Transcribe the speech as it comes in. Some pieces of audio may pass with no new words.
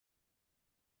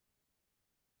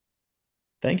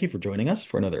Thank you for joining us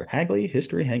for another Hagley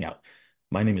History Hangout.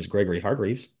 My name is Gregory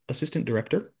Hargreaves, Assistant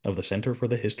Director of the Center for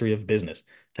the History of Business,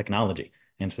 Technology,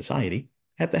 and Society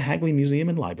at the Hagley Museum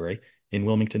and Library in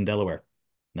Wilmington, Delaware.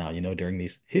 Now, during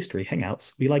these history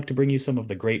hangouts, we like to bring you some of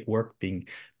the great work being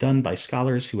done by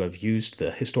scholars who have used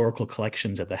the historical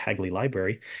collections at the Hagley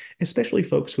Library, especially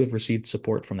folks who have received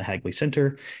support from the Hagley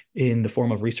Center in the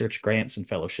form of research grants and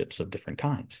fellowships of different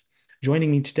kinds.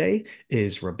 Joining me today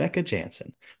is Rebecca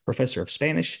Janzen, Professor of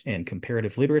Spanish and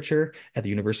Comparative Literature at the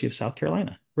University of South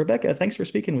Carolina. Rebecca, thanks for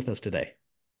speaking with us today.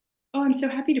 Oh, I'm so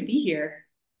happy to be here.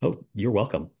 Oh, you're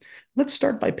welcome. Let's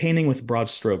start by painting with broad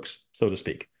strokes, so to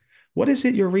speak. What is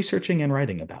it you're researching and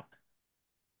writing about?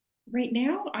 Right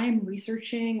now, I'm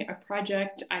researching a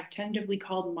project I've tentatively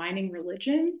called Mining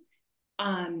Religion.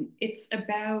 It's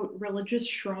about religious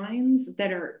shrines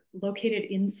that are located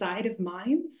inside of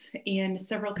mines in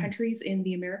several countries in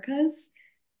the Americas,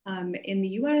 in the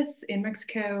US, in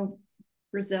Mexico,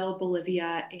 Brazil,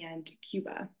 Bolivia, and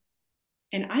Cuba.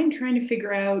 And I'm trying to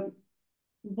figure out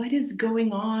what is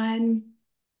going on.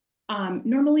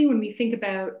 Normally, when we think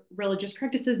about religious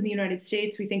practices in the United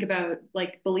States, we think about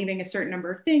like believing a certain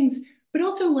number of things, but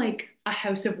also like a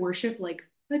house of worship, like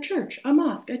a church, a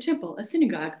mosque, a temple, a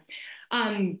synagogue.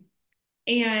 Um,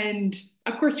 and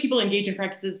of course, people engage in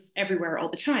practices everywhere all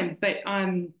the time, but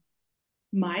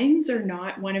mines are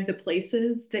not one of the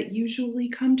places that usually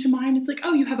come to mind. It's like,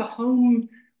 oh, you have a home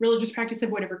religious practice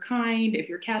of whatever kind. If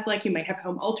you're Catholic, you might have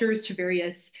home altars to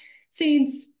various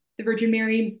saints, the Virgin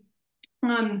Mary.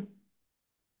 Um,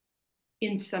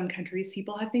 in some countries,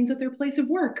 people have things at their place of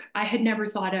work. I had never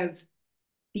thought of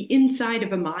the inside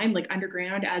of a mine, like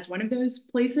underground, as one of those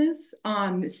places.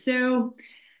 So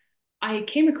I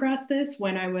came across this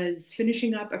when I was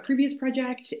finishing up a previous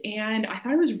project, and I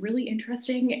thought it was really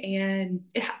interesting. And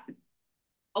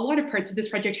a lot of parts of this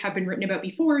project have been written about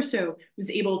before, so was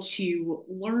able to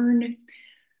learn,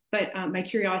 but my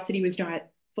curiosity was not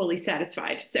fully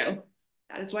satisfied. So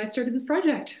that is why I started this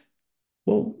project.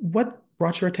 Well, what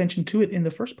brought your attention to it in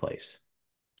the first place?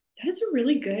 That is a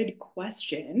really good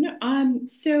question.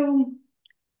 So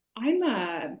I'm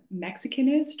a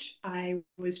Mexicanist. I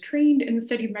was trained in the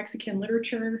study of Mexican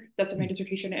literature. That's what my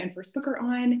dissertation and first book are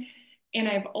on. And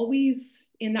I've always,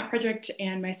 in that project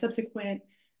and my subsequent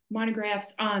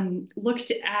monographs,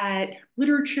 looked at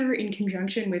literature in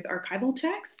conjunction with archival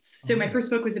texts. So my Oh, first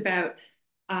book was about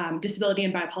disability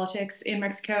and biopolitics in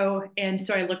Mexico. And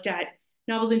so I looked at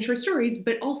novels and short stories,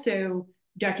 but also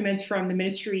documents from the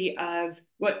Ministry of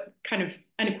what kind of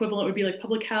an equivalent would be like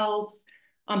public health,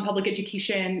 public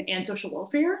education, and social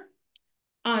welfare,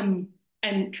 um,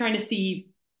 and trying to see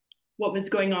what was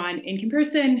going on in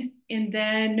comparison. And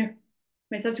then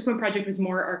my subsequent project was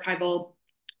more archival.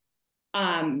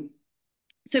 Um,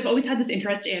 so I've always had this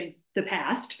interest in the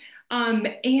past,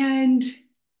 and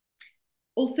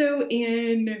also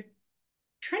in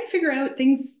trying to figure out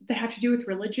things that have to do with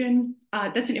religion.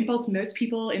 That's an impulse most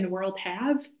people in the world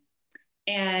have.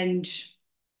 And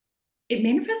it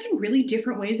manifests in really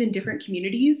different ways in different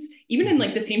communities, even in mhm.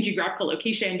 like the same geographical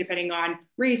location, depending on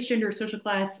race, gender, social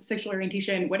class, sexual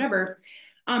orientation, whatever.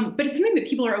 But it's something that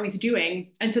people are always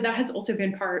doing. And so that has also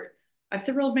been part of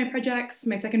several of my projects.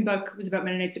 My second book was about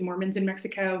Mennonites and Mormons in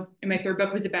Mexico. And my third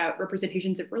book was about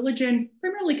representations of religion,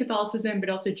 primarily Catholicism, but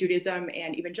also Judaism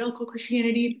and evangelical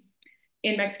Christianity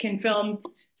in Mexican film.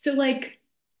 So, like,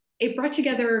 it brought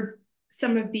together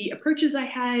some of the approaches I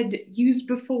had used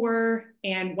before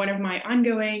and one of my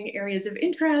ongoing areas of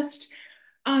interest.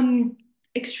 Um,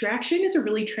 Extraction is a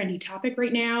really trendy topic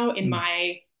right now in Mm,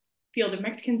 my field of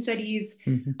Mexican studies,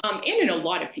 mhm. and in a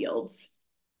lot of fields.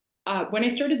 When I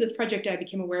started this project, I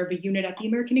became aware of a unit at the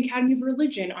American Academy of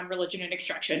Religion on religion and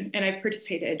extraction, and I've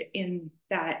participated in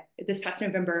that this past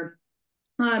November.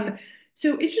 Um,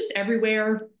 so it's just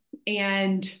everywhere,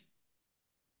 and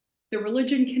the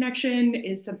religion connection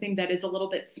is something that is a little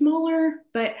bit smaller,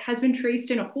 but has been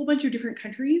traced in a whole bunch of different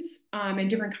countries and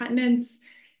different continents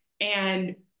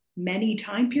and many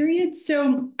time periods.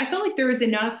 So I felt like there was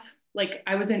enough, like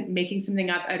I wasn't making something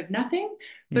up out of nothing,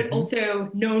 but Mhm. also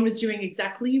no one was doing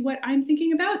exactly what I'm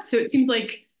thinking about. So it seems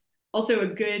like also a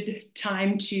good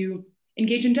time to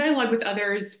engage in dialogue with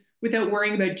others without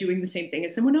worrying about doing the same thing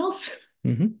as someone else.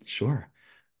 Sure.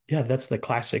 Yeah, that's the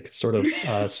classic sort of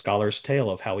scholar's tale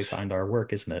of how we find our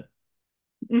work, isn't it?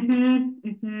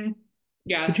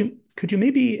 Yeah. Could you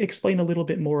maybe explain a little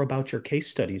bit more about your case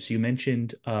studies? You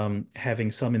mentioned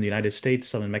having some in the United States,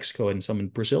 some in Mexico, and some in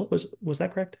Brazil. Was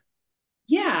that correct?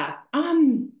 Yeah.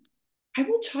 I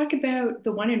will talk about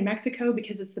the one in Mexico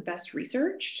because it's the best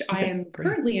researched. I Okay, am great.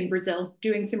 currently in Brazil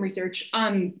doing some research.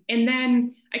 And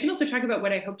then I can also talk about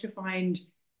what I hope to find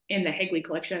in the Hagley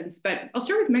collections. But I'll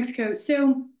start with Mexico.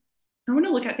 So I want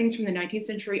to look at things from the 19th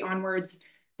century onwards.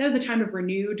 That was a time of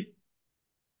renewed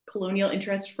colonial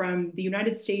interest from the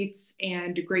United States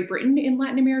and Great Britain in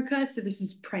Latin America. So this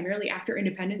is primarily after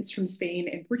independence from Spain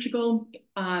and Portugal.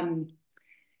 And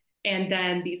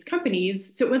then these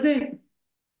companies, so it wasn't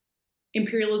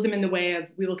imperialism in the way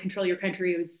of we will control your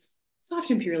country. It was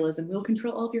soft imperialism. We'll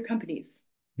control all of your companies.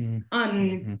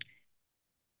 Mm-hmm.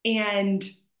 And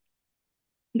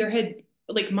there had,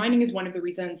 like, mining is one of the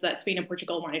reasons that Spain and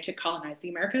Portugal wanted to colonize the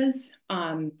Americas.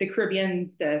 The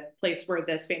Caribbean, the place where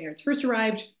the Spaniards first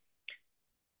arrived,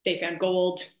 they found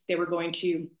gold. They were going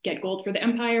to get gold for the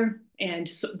empire and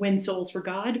win souls for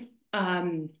God.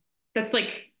 That's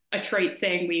like a trait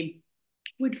saying we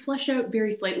would flesh out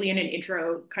very slightly in an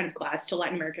intro kind of class to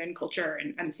Latin American culture,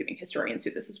 and I'm assuming historians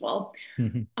do this as well.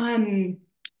 Mm-hmm.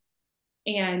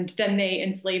 And then they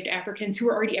enslaved Africans who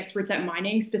were already experts at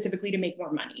mining, specifically to make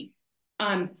more money.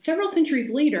 Several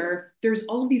centuries later, there's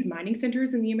all of these mining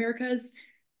centers in the Americas.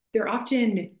 They're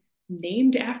often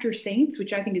named after saints,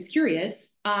 which I think is curious.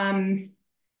 In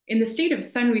the state of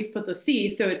San Luis Potosi,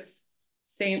 so it's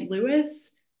St.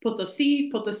 Louis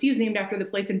Potosi. Potosi is named after the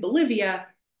place in Bolivia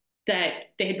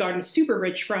that they had gotten super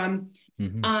rich from.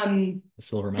 Mm-hmm. The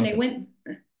Silver And Mountain. I went,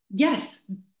 yes,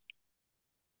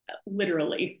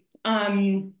 literally.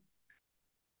 And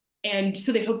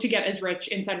so they hoped to get as rich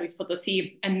in San Luis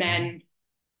Potosi. And then I'm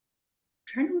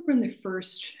trying to remember when the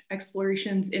first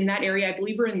explorations in that area, I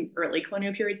believe were in early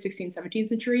colonial period, 16th, 17th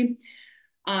century.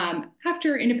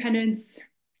 After independence,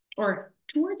 or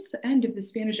towards the end of the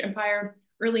Spanish Empire,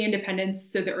 early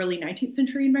independence, so the early 19th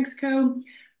century in Mexico,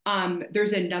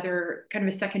 there's another kind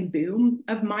of a second boom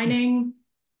of mining.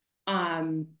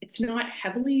 It's not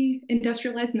heavily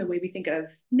industrialized in the way we think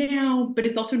of now, but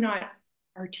it's also not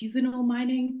artisanal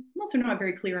mining. I'm also not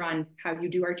very clear on how you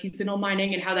do artisanal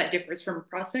mining and how that differs from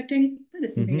prospecting. That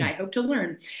is something I hope to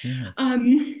learn. Yeah.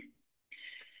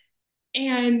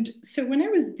 And so when I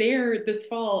was there this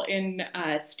fall in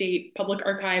State Public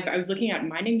Archive, I was looking at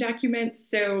mining documents.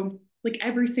 So like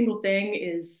every single thing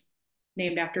is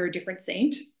named after a different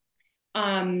saint.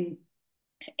 And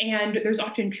there's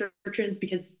often churches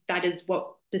because that is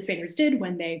what the Spaniards did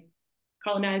when they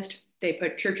colonized. They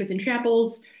put churches and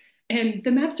chapels. And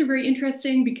the maps are very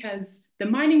interesting because the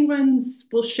mining ones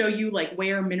will show you like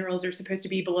where minerals are supposed to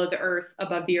be below the earth,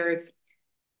 above the earth.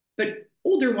 But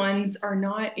older ones are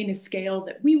not in a scale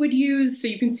that we would use. So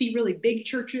you can see really big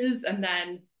churches and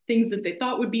then things that they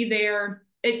thought would be there.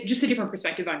 Just a different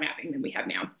perspective on mapping than we have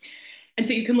now. And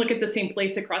so you can look at the same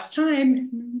place across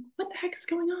time. What the heck is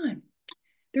going on?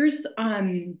 There's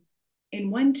in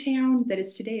one town that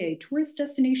is today a tourist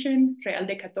destination, Real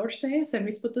de Catorce, San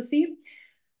Luis Potosi.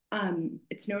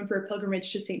 It's known for a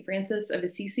pilgrimage to St. Francis of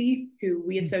Assisi, who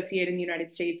we associate in the United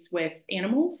States with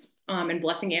animals and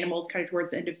blessing animals kind of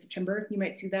towards the end of September. You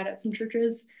might see that at some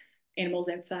churches, animals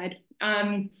outside.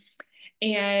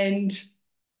 And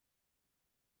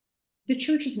the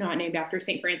church is not named after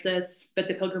St. Francis, but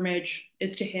the pilgrimage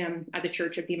is to him at the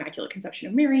Church of the Immaculate Conception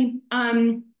of Mary.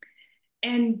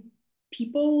 And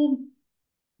people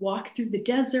walk through the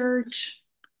desert.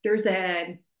 There's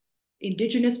an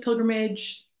indigenous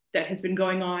pilgrimage that has been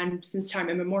going on since time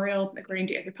immemorial, according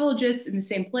to anthropologists, in the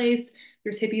same place.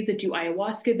 There's hippies that do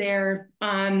ayahuasca there.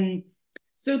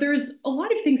 So there's a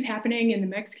lot of things happening in the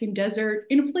Mexican desert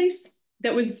in a place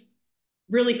that was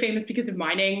really famous because of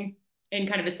mining and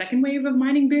kind of a second wave of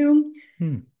mining boom.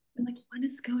 I'm like, what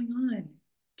is going on?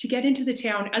 To get into the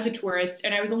town as a tourist,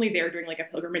 and I was only there during like a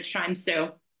pilgrimage time,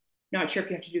 so not sure if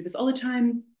you have to do this all the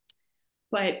time,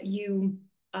 but you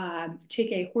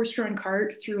take a horse-drawn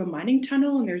cart through a mining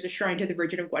tunnel, and there's a shrine to the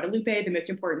Virgin of Guadalupe, the most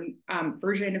important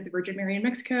version of the Virgin Mary in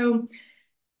Mexico,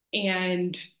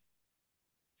 and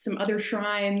some other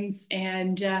shrines.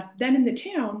 And then in the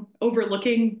town,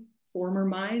 overlooking former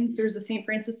mines, there's a St.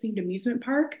 Francis themed amusement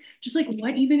park. Just like,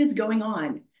 what even is going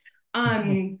on?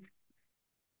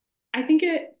 I think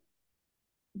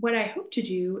what I hope to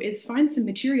do is find some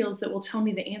materials that will tell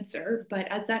me the answer, but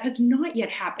as that has not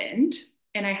yet happened,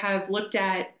 and I have looked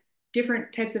at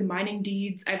different types of mining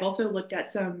deeds, I've also looked at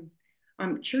some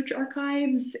church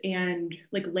archives and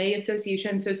like lay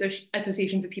associations, so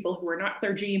associations of people who are not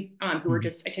clergy, who are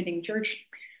just attending church.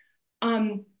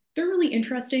 They're really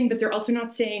interesting, but they're also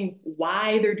not saying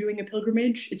why they're doing a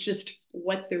pilgrimage. It's just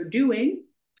what they're doing.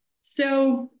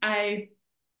 So I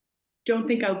don't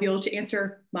think I'll be able to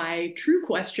answer my true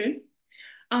question.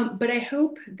 But I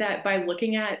hope that by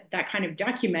looking at that kind of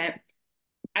document,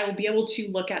 I will be able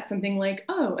to look at something like,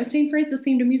 oh, a St. Francis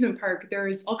themed amusement park.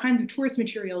 There's all kinds of tourist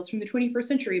materials from the 21st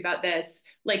century about this.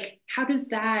 Like, how does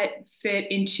that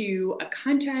fit into a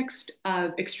context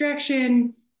of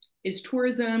extraction? Is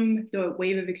tourism the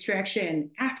wave of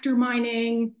extraction after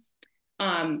mining?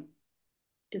 Um,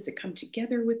 does it come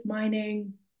together with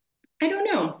mining? I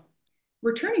don't know.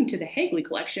 Returning to the Hagley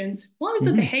collections, while I was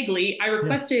at the Hmm. Hagley, I Yeah.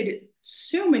 requested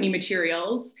so many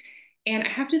materials. And I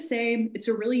have to say, it's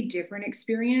a really different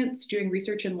experience doing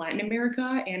research in Latin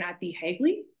America and at the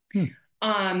Hagley. Hmm.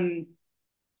 Um,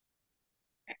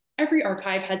 every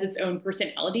archive has its own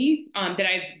personality that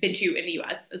I've been to in the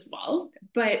US as well.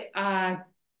 But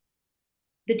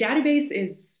the database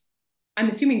is, I'm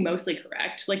assuming, mostly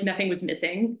correct. Like nothing was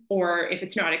missing, or if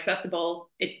it's not accessible,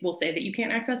 it will say that you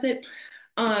can't access it.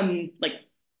 Like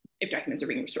if documents are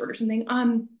being restored or something.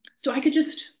 So I could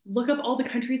just look up all the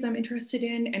countries I'm interested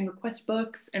in and request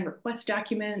books and request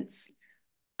documents.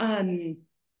 Um,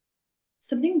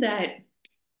 something that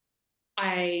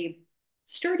I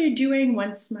started doing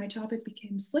once my topic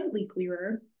became slightly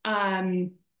clearer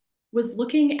was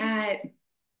looking at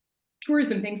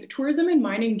tourism things. Tourism and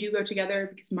mining do go together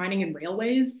because mining and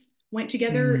railways went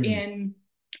together Hmm. in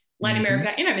Latin Hmm.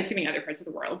 America and I'm assuming other parts of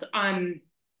the world.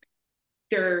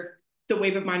 They're the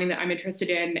wave of mining that I'm interested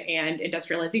in and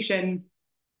industrialization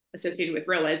associated with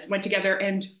railways went together,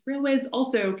 and railways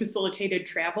also facilitated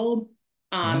travel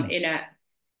Yeah. in a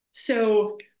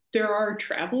so there are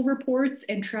travel reports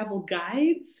and travel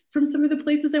guides from some of the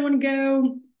places I want to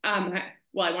go.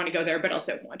 Well, I want to go there, but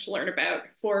also want to learn about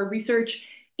for research.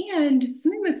 And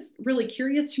something that's really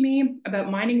curious to me about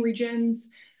mining regions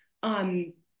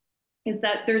um, is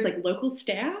that there's like local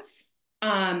staff,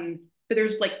 but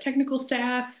there's like technical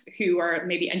staff who are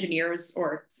maybe engineers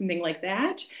or something like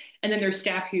that. And then there's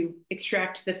staff who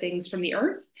extract the things from the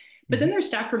earth. But then Hmm. there's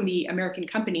staff from the American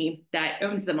company that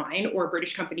owns the mine or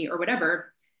British company or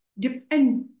whatever.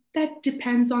 And that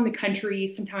depends on the country.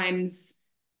 Sometimes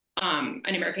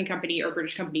an American company or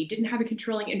British company didn't have a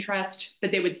controlling interest,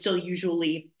 but they would still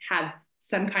usually have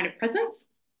some kind of presence.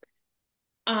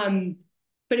 Um,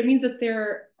 but it means that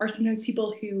there are sometimes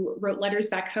people who wrote letters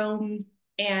back home.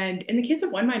 And in the case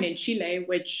of one mine in Chile,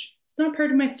 which is not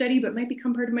part of my study, but might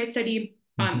become part of my study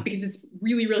Hmm. because it's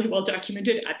really, really well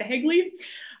documented at the Hagley.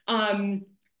 Um,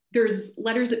 there's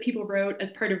letters that people wrote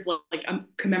as part of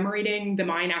commemorating the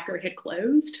mine after it had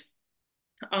closed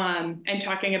and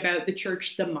talking about the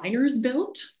church the miners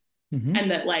built Hmm.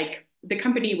 and that like the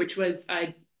company, which was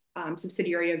a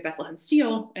subsidiary of Bethlehem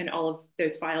Steel, and all of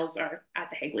those files are at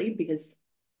the Hagley because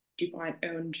DuPont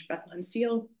owned Bethlehem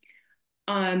Steel.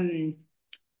 Um,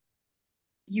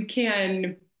 you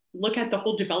can look at the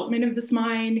whole development of this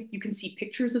mine. You can see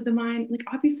pictures of the mine. Like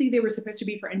obviously they were supposed to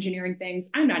be for engineering things.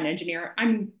 I'm not an engineer.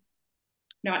 I'm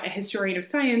not a historian of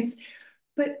science.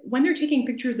 But when they're taking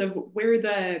pictures of where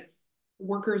the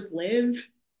workers live,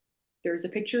 there's a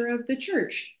picture of the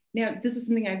church. Now, this is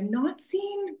something I've not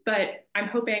seen, but I'm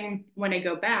hoping when I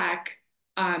go back,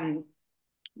 um,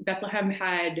 Bethlehem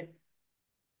had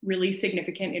really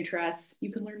significant interests.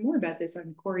 You can learn more about this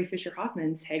on Corey Fisher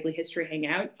Hoffman's Hagley History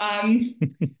Hangout. Thank,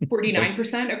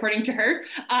 49% according to her.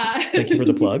 thank you for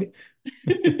the plug.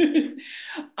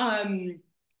 um,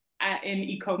 in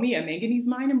Ikomi, a manganese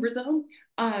mine in Brazil.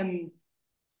 Um,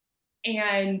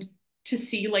 and to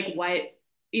see like what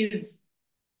is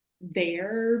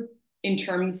there in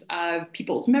terms of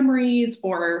people's memories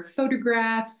or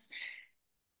photographs.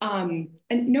 And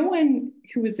no one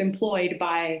who is employed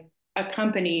by a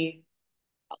company,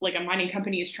 like a mining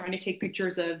company, is trying to take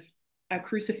pictures of a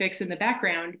crucifix in the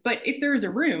background. But if there is a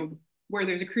room where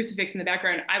there's a crucifix in the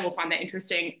background, I will find that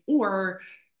interesting. Or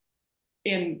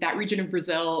in that region of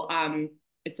Brazil,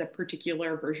 it's a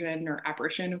particular version or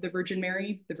apparition of the Virgin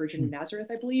Mary, the Virgin of Hmm. Nazareth,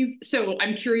 I believe. So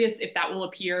I'm curious if that will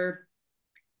appear.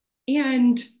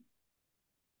 And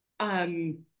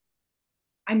um,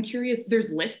 I'm curious,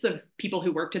 there's lists of people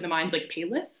who worked in the mines, like pay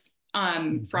lists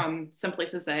Hmm. from some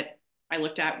places that I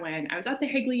looked at when I was at the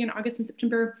Hagley in August and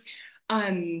September.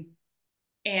 Um,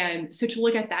 and so to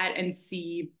look at that and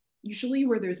see, usually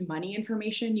where there's money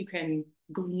information, you can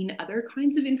glean other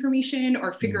kinds of information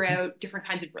or figure Hmm. out different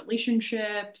kinds of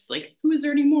relationships, like who is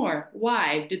earning more?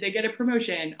 Why? Did they get a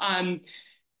promotion?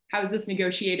 How is this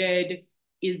negotiated?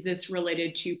 Is this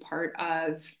related to part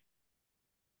of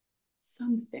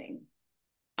something?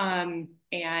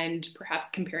 And perhaps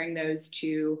comparing those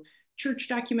to church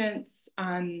documents.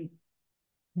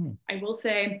 Hmm. I will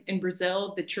say in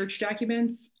Brazil, the church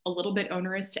documents a little bit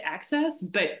onerous to access,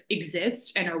 but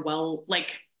exist and are well,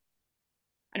 like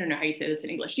I don't know how you say this in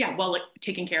English. Yeah, well, like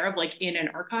taken care of, like in an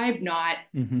archive, not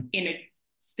Hmm. in a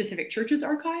specific church's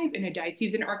archive and a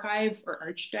diocesan archive or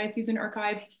archdiocesan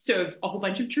archive. So a whole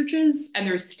bunch of churches, and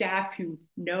there's staff who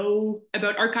know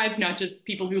about archives, not just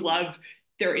people who love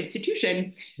their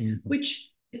institution,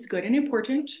 which is good and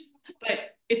important,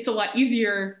 but it's a lot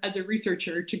easier as a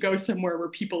researcher to go somewhere where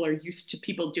people are used to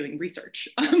people doing research.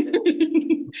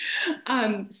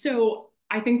 So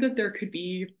I think that there could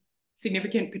be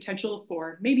significant potential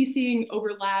for maybe seeing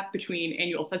overlap between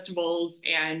annual festivals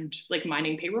and like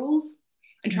mining payrolls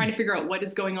and trying to figure out what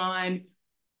is going on.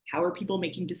 How are people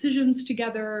making decisions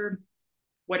together?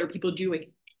 What are people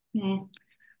doing? Why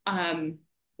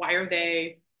are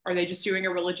they just doing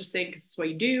a religious thing because it's what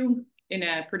you do in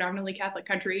a predominantly Catholic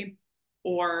country?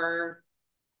 Or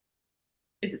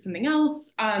is it something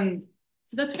else?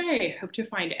 So that's what I hope to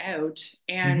find out.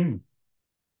 And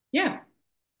yeah.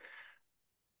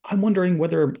 I'm wondering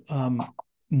whether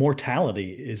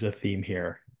mortality is a theme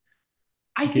here.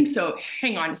 I think so.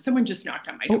 Hang on. Someone just knocked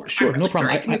on my door. Oh, sure. I'm really No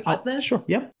problem. sorry. Can we pause this? Sure.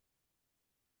 Yep.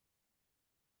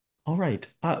 All right.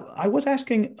 I was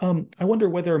asking, I wonder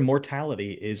whether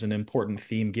mortality is an important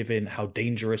theme given how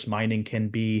dangerous mining can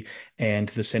be and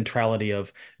the centrality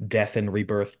of death and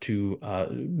rebirth to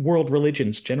world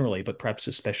religions generally, but perhaps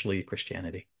especially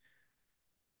Christianity.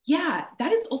 Yeah,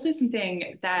 that is also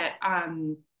something that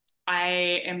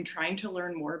I am trying to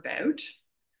learn more about.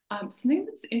 Something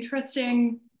that's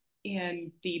interesting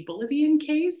in the Bolivian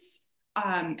case,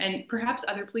 and perhaps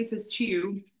other places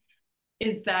too,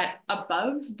 is that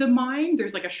above the mine,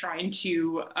 there's like a shrine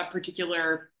to a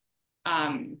particular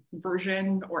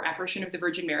version or apparition of the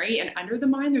Virgin Mary. And under the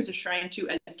mine, there's a shrine to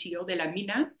El Tío de la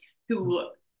Mina, who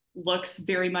looks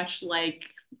very much like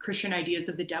Christian ideas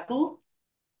of the devil.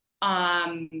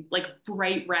 Like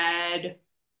bright red,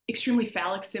 extremely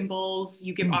phallic symbols.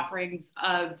 You give offerings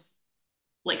of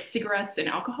like cigarettes and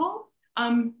alcohol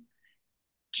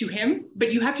to him,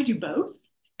 but you have to do both.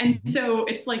 And so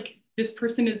it's like this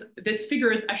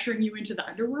figure is ushering you into the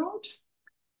underworld.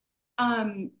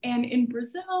 And in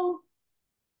Brazil,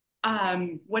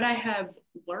 what I have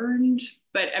learned,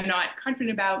 but I'm not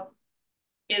confident about,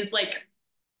 is like,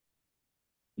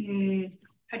 how do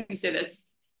you say this?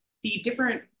 The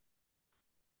different,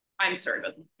 I'm sorry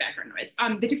about the background noise.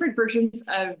 The different versions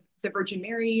of the Virgin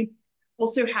Mary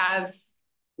also have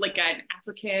like an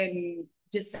African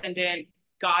descendant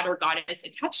god or goddess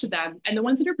attached to them. And the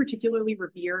ones that are particularly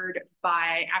revered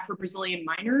by Afro-Brazilian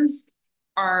miners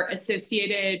are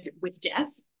associated with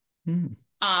death,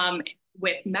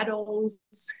 with metals,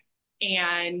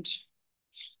 and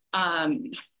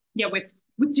with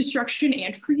destruction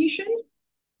and creation.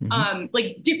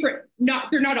 Like different,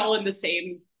 they're not all in the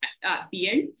same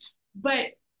being, but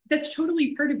that's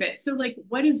totally part of it. So like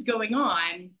what is going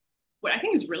on? What I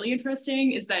think is really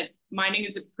interesting is that mining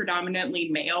is a predominantly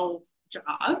male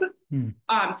job. So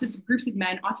it's groups of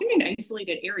men, often in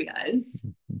isolated areas.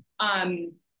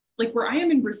 Like where I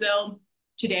am in Brazil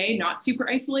today, not super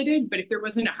isolated, but if there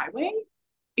wasn't a highway,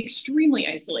 extremely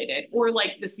isolated. Or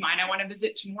like this mine I want to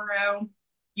visit tomorrow,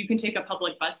 you can take a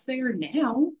public bus there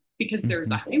now because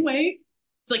there's a highway.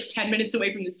 It's like 10 minutes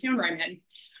away from this town where I'm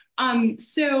in.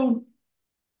 So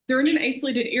they're in an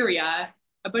isolated area,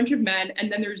 a bunch of men,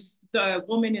 and then there's the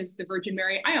woman is the Virgin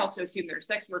Mary. I also assume they're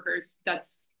sex workers.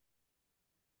 That's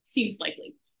seems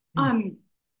likely.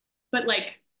 But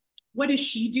like, what is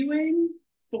she doing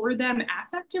for them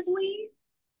affectively?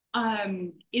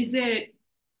 Is it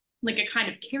like a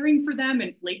kind of caring for them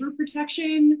and labor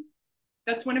protection?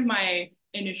 That's one of my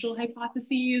initial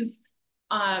hypotheses.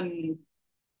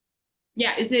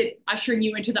 Yeah, is it ushering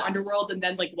you into the underworld and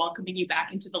then like welcoming you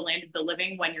back into the land of the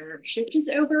living when your shift is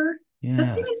over? Yeah.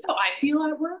 That's sometimes how I feel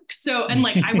at work. So, and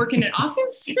like I work in an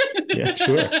office. Yeah,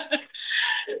 sure.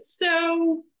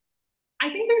 So I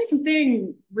think there's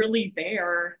something really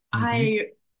there. I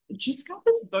just got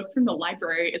this book from the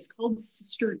library. It's called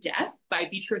Sister Death by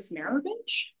Beatrice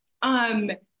Marovich.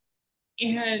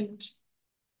 And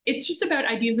it's just about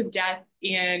ideas of death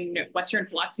in Western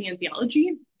philosophy and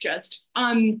theology,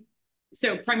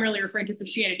 so primarily referring to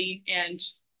Christianity and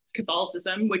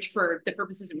Catholicism, which for the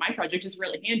purposes of my project is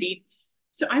really handy.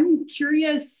 So I'm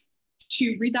curious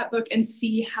to read that book and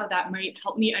see how that might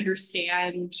help me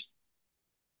understand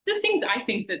the things I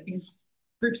think that these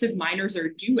groups of miners are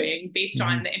doing based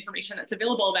on the information that's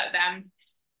available about them.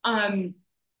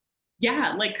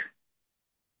 Yeah, like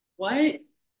what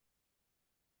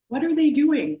are they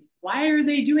doing? Why are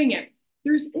they doing it?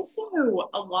 There's also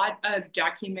a lot of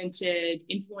documented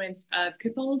influence of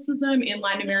Catholicism in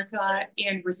Latin America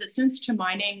and resistance to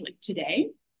mining like today.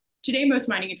 Today, most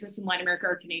mining interests in Latin America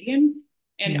are Canadian,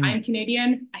 and I'm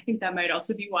Canadian. I think that might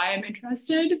also be why I'm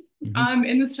interested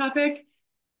in this topic.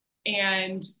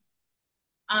 And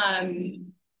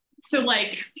So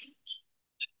like,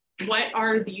 what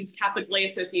are these Catholic lay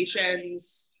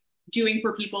associations doing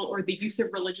for people, or the use of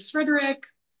religious rhetoric,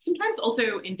 sometimes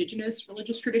also indigenous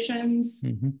religious traditions.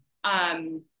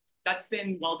 Mm-hmm. That's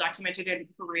been well documented in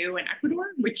Peru and Ecuador,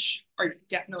 which are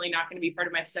definitely not going to be part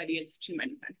of my study. It's too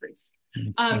many countries.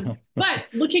 But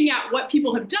looking at what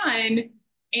people have done,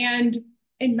 and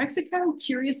in Mexico,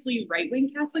 curiously,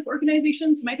 right-wing Catholic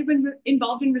organizations might have been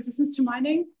involved in resistance to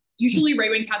mining. Usually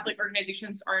right-wing Catholic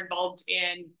organizations are involved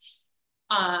in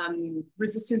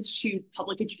resistance to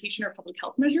public education or public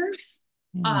health measures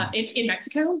in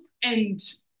Mexico. And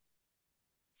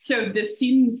so this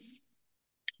seems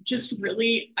just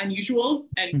really unusual.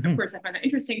 And of course, I find that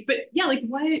interesting. But yeah, like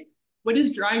what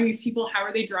is drawing these people? How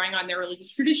are they drawing on their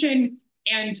religious tradition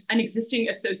and an existing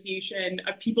association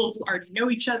of people who already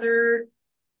know each other,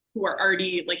 who are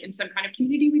already like in some kind of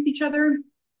community with each other?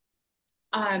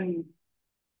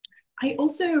 I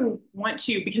also want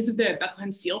to, because of the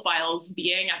Bethlehem Steel files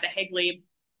being at the Hagley,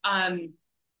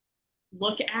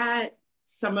 look at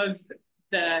some of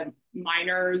the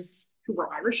miners who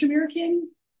were Irish American.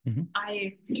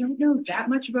 I don't know that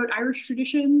much about Irish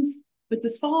traditions, but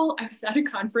this fall I was at a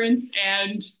conference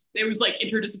and it was like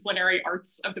interdisciplinary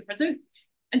arts of the present.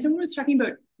 And someone was talking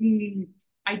about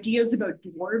ideas about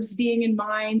dwarves being in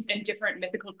mines and different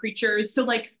mythical creatures. So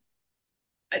like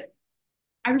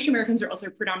Irish Americans are also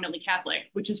predominantly Catholic,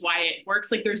 which is why it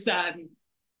works. Like there's not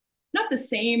the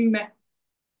same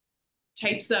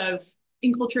types of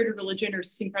enculturated religion or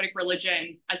syncretic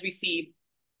religion as we see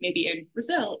maybe in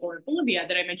Brazil or Bolivia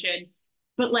that I mentioned,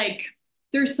 but like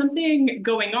there's something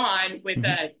going on with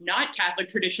a not Catholic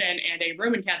tradition and a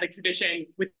Roman Catholic tradition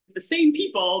with the same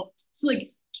people. So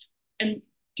like, and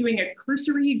doing a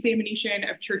cursory examination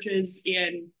of churches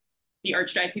in the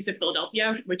Archdiocese of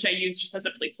Philadelphia, which I use just as a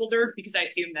placeholder because I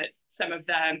assume that some of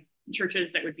the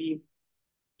churches that would be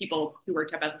people who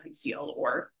worked at Bethlehem Steel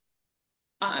or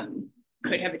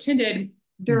could have attended,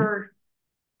 they're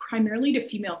primarily to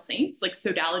female saints, like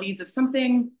sodalities of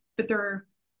something, but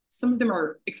some of them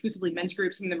are exclusively men's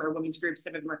groups, some of them are women's groups,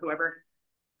 some of them are whoever.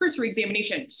 Cursory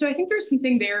examination. So I think there's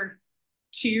something there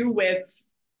too with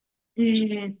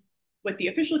what the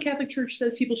official Catholic Church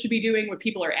says people should be doing, what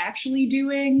people are actually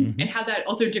doing, and how that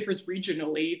also differs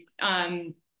regionally.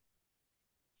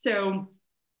 So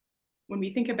when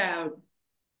we think about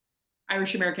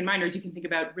Irish American miners, you can think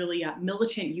about really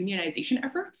militant unionization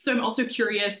efforts. So I'm also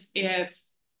curious if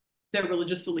the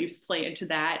religious beliefs play into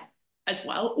that as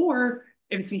well, or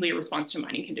if it's simply a response to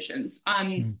mining conditions.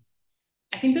 I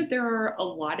think that there are a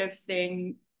lot of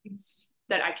things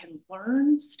that I can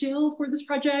learn still for this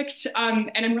project.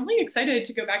 And I'm really excited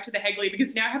to go back to the Hagley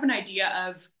because now I have an idea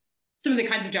of some of the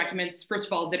kinds of documents, first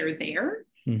of all, that are there.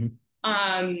 And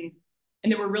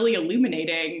that were really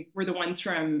illuminating were the ones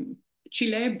from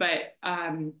Chile, but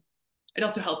it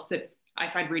also helps that I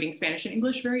find reading Spanish and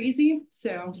English very easy.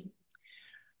 So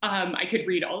I could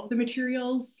read all of the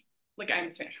materials. Like I'm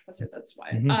a Spanish professor, that's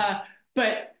why.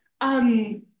 But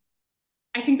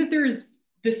I think that there's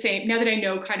the same, now that I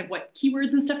know kind of what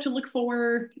keywords and stuff to look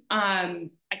for, I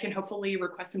can hopefully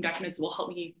request some documents that will help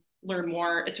me learn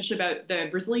more, especially about the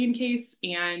Brazilian case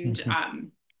and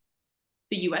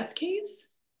the US case,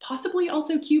 possibly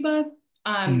also Cuba.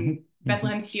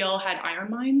 Bethlehem Steel had iron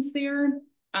mines there,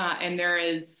 and there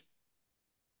is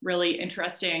really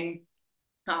interesting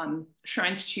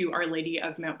shrines to Our Lady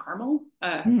of Mount Carmel,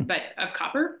 but of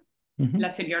copper, La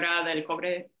Señora del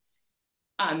Cobre.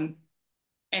 And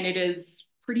it is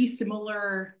pretty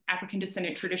similar African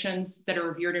descendant traditions that are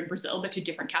revered in Brazil, but to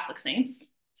different Catholic saints.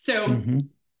 So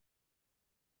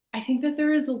I think that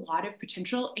there is a lot of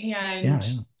potential, and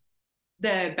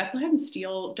the Bethlehem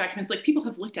Steel documents, like people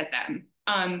have looked at them,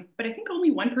 but I think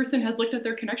only one person has looked at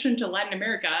their connection to Latin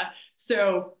America.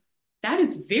 So that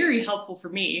is very helpful for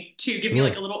me to give me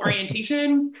like a little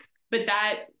orientation, but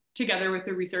that together with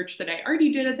the research that I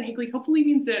already did at the Hagley hopefully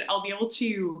means that I'll be able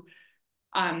to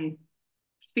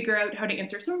figure out how to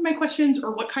answer some of my questions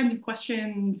or what kinds of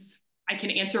questions I can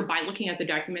answer by looking at the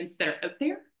documents that are out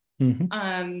there.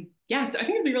 Yeah, so I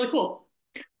think it'd be really cool.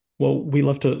 Well, we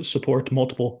love to support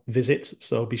multiple visits,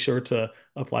 so be sure to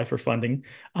apply for funding.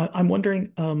 I'm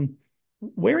wondering,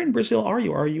 where in Brazil are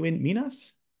you? Are you in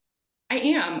Minas? I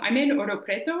am. I'm in Ouro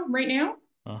Preto right now.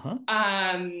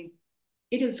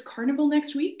 It is Carnival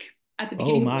next week at the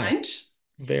beginning of Lent.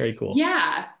 Very cool.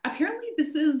 Yeah, apparently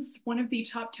this is one of the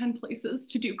top 10 places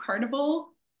to do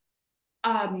Carnival.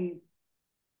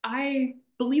 I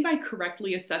believe I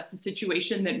correctly assessed the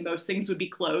situation that most things would be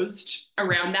closed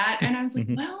around that. And I was like,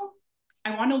 well,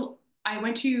 I want to I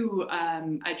went to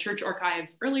a church archive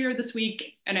earlier this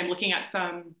week, and I'm looking at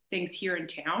some things here in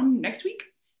town next week.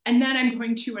 And then I'm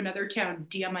going to another town,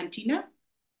 Diamantina.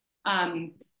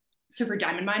 Um, so for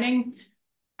diamond mining,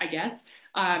 I guess.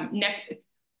 Next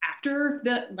after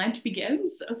the Lent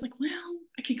begins, I was like, well,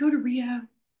 I could go to Rio,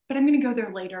 but I'm going to go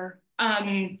there later.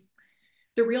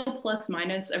 The real plus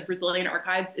minus of Brazilian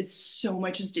archives is so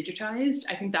much is digitized.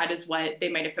 I think that is what they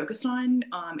might have focused on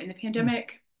in the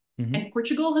pandemic. Mm-hmm. And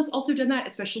Portugal has also done that,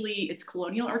 especially its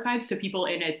colonial archives. So people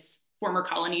in its former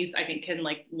colonies, I think, can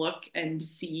like look and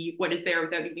see what is there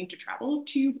without needing to travel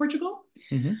to Portugal,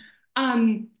 Mm-hmm.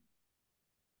 um,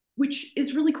 which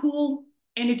is really cool.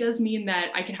 And it does mean that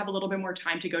I can have a little bit more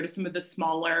time to go to some of the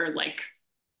smaller, like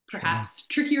Sure. perhaps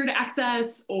trickier to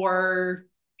access or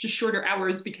just shorter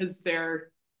hours because they're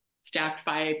staffed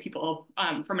by people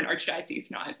from an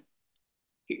archdiocese, not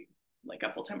like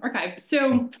a full-time archive.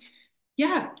 So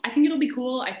yeah, I think it'll be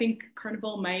cool. I think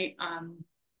Carnival might, I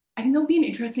think there'll be an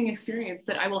interesting experience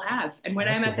that I will have. And when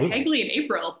I'm at the Absolutely. Hagley in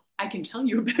April, I can tell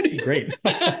you about Great.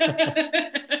 I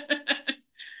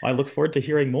it. look forward to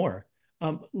hearing more.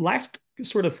 Last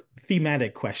sort of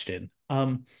thematic question.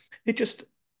 It just,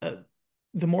 uh,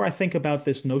 the more I think about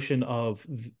this notion of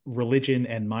religion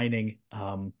and mining,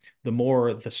 the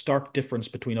more the stark difference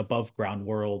between above ground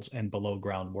worlds and below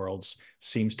ground worlds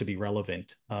seems to be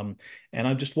relevant. And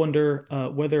I just wonder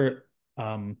whether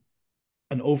an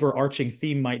overarching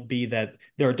theme might be that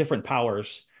there are different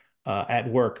powers at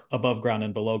work above ground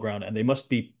and below ground, and they must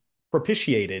be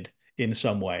propitiated in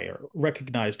some way or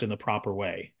recognized in the proper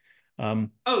way. Oh,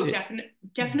 It,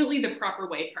 definitely the proper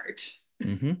way part.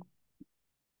 mhm.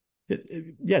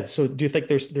 Yeah. So, do you think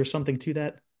there's something to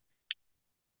that?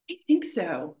 I think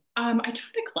so. I taught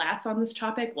a class on this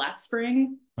topic last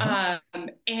spring, Uh-huh.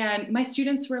 and my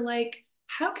students were like,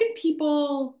 how can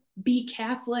people be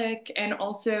Catholic and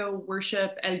also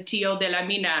worship El Tío de la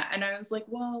Mina? And I was like,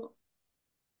 well,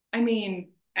 I mean,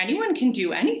 anyone can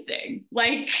do anything.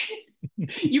 Like,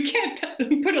 you can't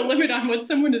put a limit on what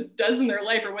someone does in their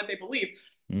life or what they believe.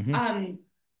 Hmm. Um,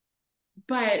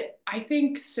 but I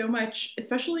think so much,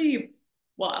 especially,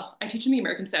 well, I teach in the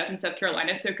American South in South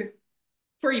Carolina, so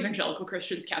for evangelical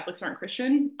Christians, Catholics aren't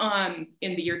Christian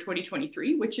in the year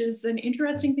 2023, which is an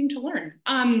interesting thing to learn.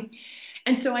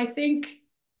 And so I think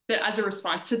that as a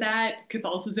response to that,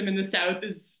 Catholicism in the South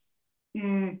is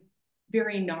mm,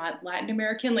 very not Latin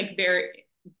American, like very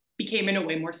became in a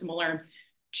way more similar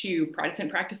to Protestant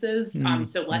practices. So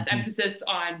less Mm-hmm. emphasis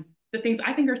on the things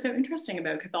I think are so interesting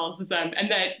about Catholicism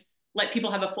and that let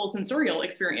people have a full sensorial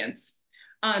experience.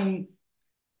 Um,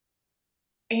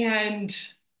 and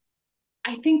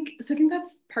I think so. I think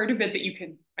that's part of it that you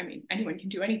can. I mean, anyone can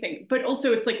do anything, but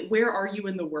also it's like, where are you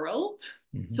in the world?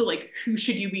 Hmm. So like, who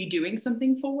should you be doing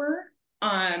something for?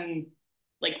 Um,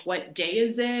 like, what day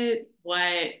is it?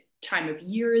 What time of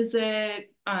year is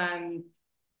it?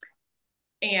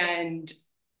 And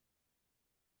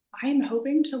I'm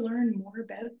hoping to learn more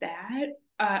about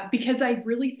that because I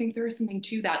really think there is something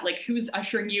to that. Like, who's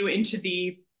ushering you into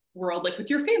the world, like with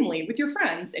your family, with your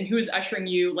friends, and who's ushering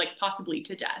you, like, possibly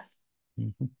to death. Hmm.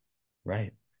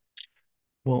 Right.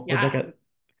 Well, Yeah. Rebecca,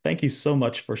 thank you so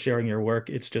much for sharing your work.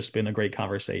 It's just been a great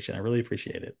conversation. I really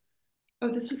appreciate it.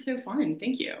 Oh, this was so fun.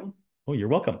 Thank you. Oh, you're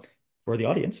welcome. For the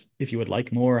audience, if you would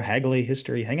like more Hagley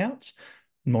History Hangouts,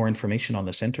 more information on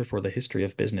the Center for the History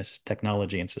of Business,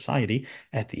 Technology, and Society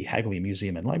at the Hagley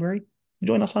Museum and Library,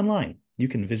 join us online. You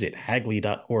can visit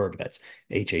hagley.org. That's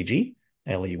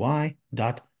HAGLEY.org.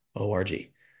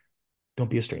 Don't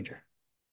be a stranger.